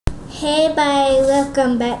Hey bye,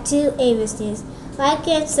 welcome back to Avis News. Like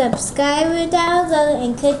and subscribe down below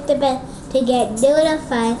and click the bell to get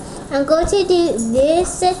notified. I'm going to do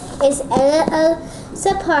this is a little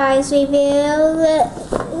surprise review, a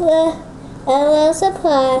little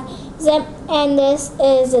surprise, and this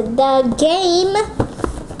is the game.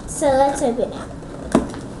 So let's open it.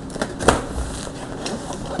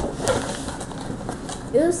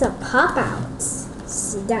 Ooh, some pop-outs.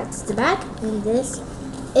 See, that's the back, and this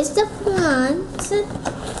is the front.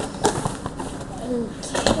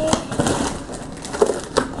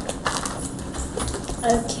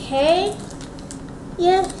 Okay.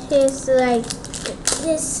 Yeah, here's like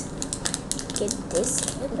this. Get this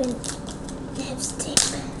open. Have tape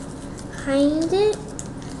behind it.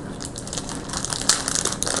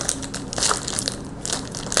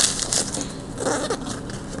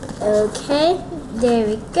 Okay, there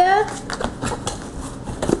we go.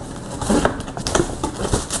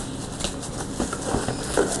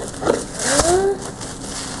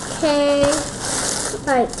 Okay,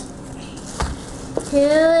 like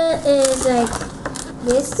here is like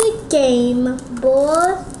this is a game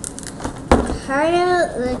board.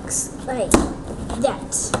 Kinda looks like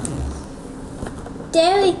that.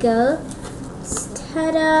 There we go.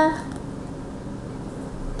 Ta-da!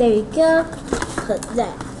 There we go. Put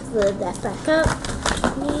that back up.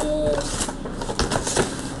 Yeah.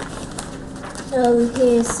 Oh,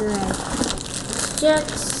 here's like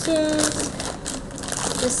instructions.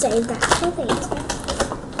 Just save that for later.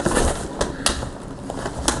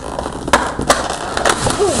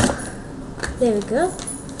 Ooh. There we go.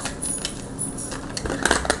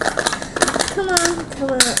 Come on,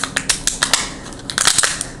 come on.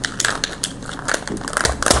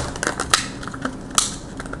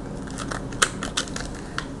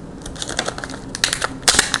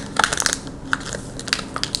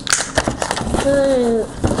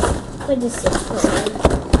 What is this for?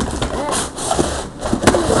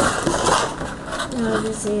 No,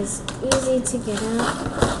 this is easy to get out.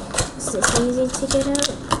 Is this easy to get out?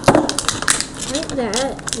 Like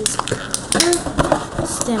that. Just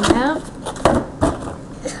stem out.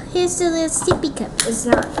 Here's the little sippy cup. It's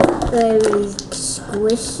not very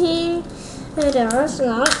squishy. It's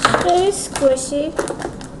not very squishy.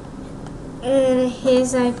 And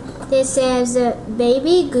here's like, this says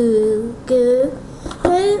baby goo.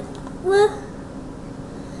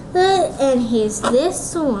 And here's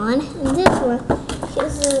this one and this one.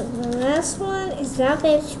 Here's the last one. It's not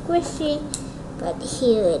very squishy, but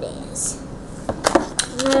here it is.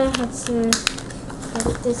 Now I have to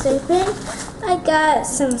get this open. I got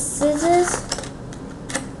some scissors.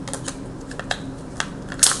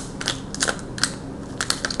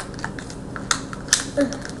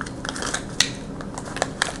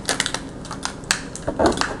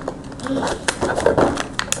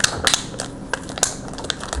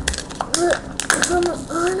 Come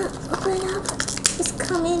on, open up. It's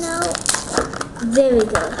coming out. There we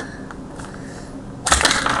go.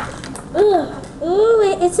 Ooh,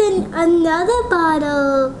 it's another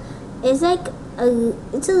bottle. It's like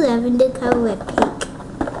it's a lavender color with pink.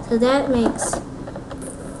 So that makes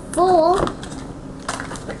 4.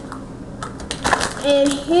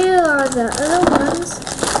 And here are the other ones.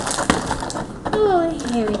 Oh,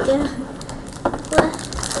 here we go.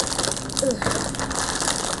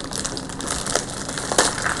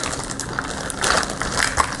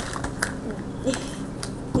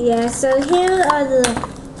 Yeah, so here are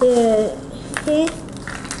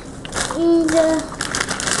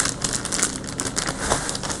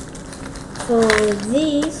for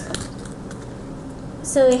these.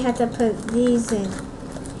 So we have to put these in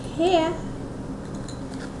here.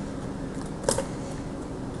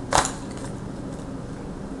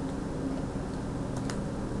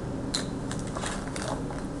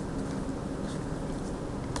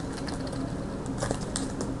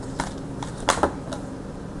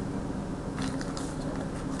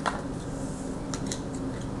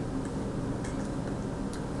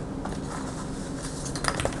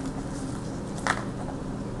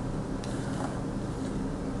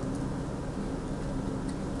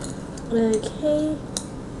 Okay,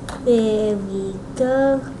 there we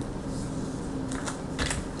go.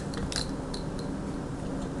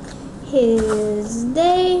 Here's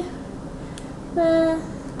they. But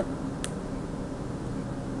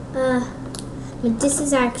this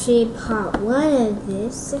is actually part 1 of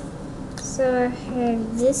this. So I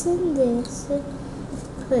have this and this.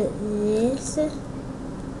 Put this.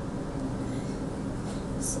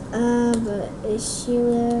 But she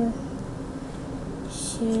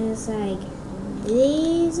was like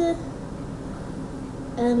these.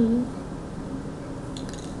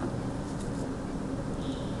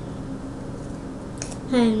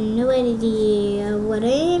 have no idea what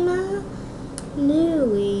I'm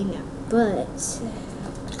doing, but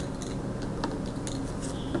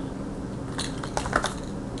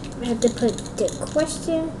I have to put the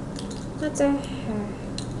question. What the heck?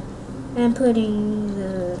 I'm putting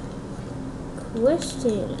the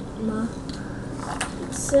question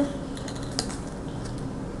marks.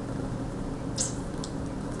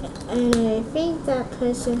 And I think that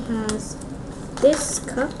person has this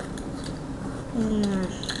cup and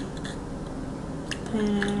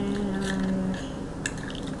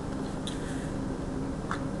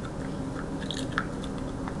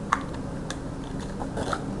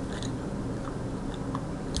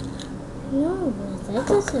no, that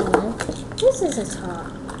doesn't work. This is a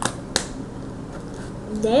top.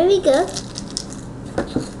 There we go.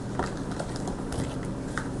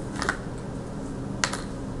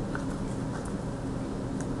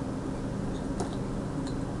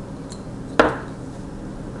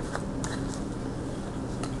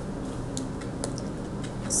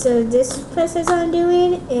 So this process I'm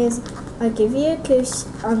doing is I'll give you a kiss.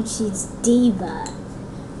 She's Diva.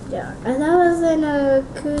 Yeah, and that wasn't a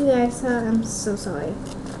cool accent. I'm so sorry.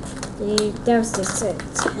 That was just a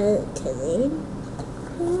telling.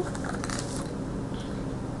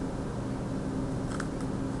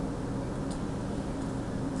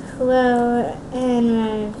 Well,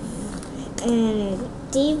 and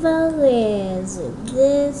Diva is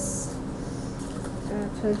this.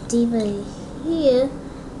 For Diva here.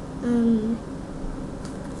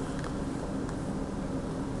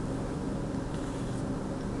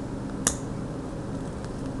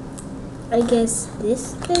 I guess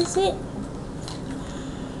this is it.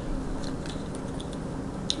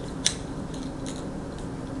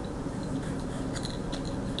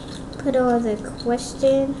 Put all the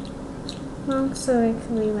question marks so it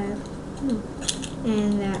can be well.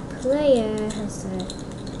 And that player has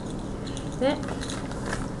that.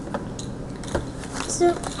 So,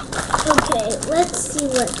 okay, let's see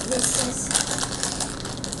what this is.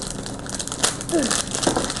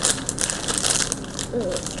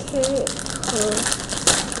 Okay, cool.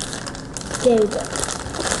 There we go.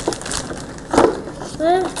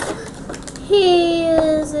 Well,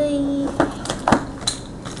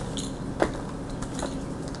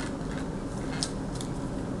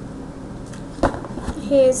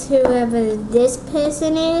 here's whoever this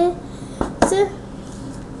person is.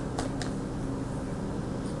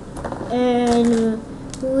 And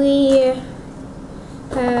we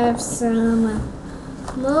have some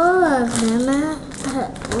more of them.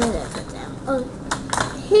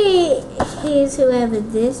 Here's whoever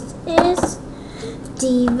this is.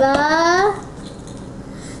 Diva,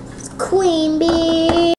 Queen Bee.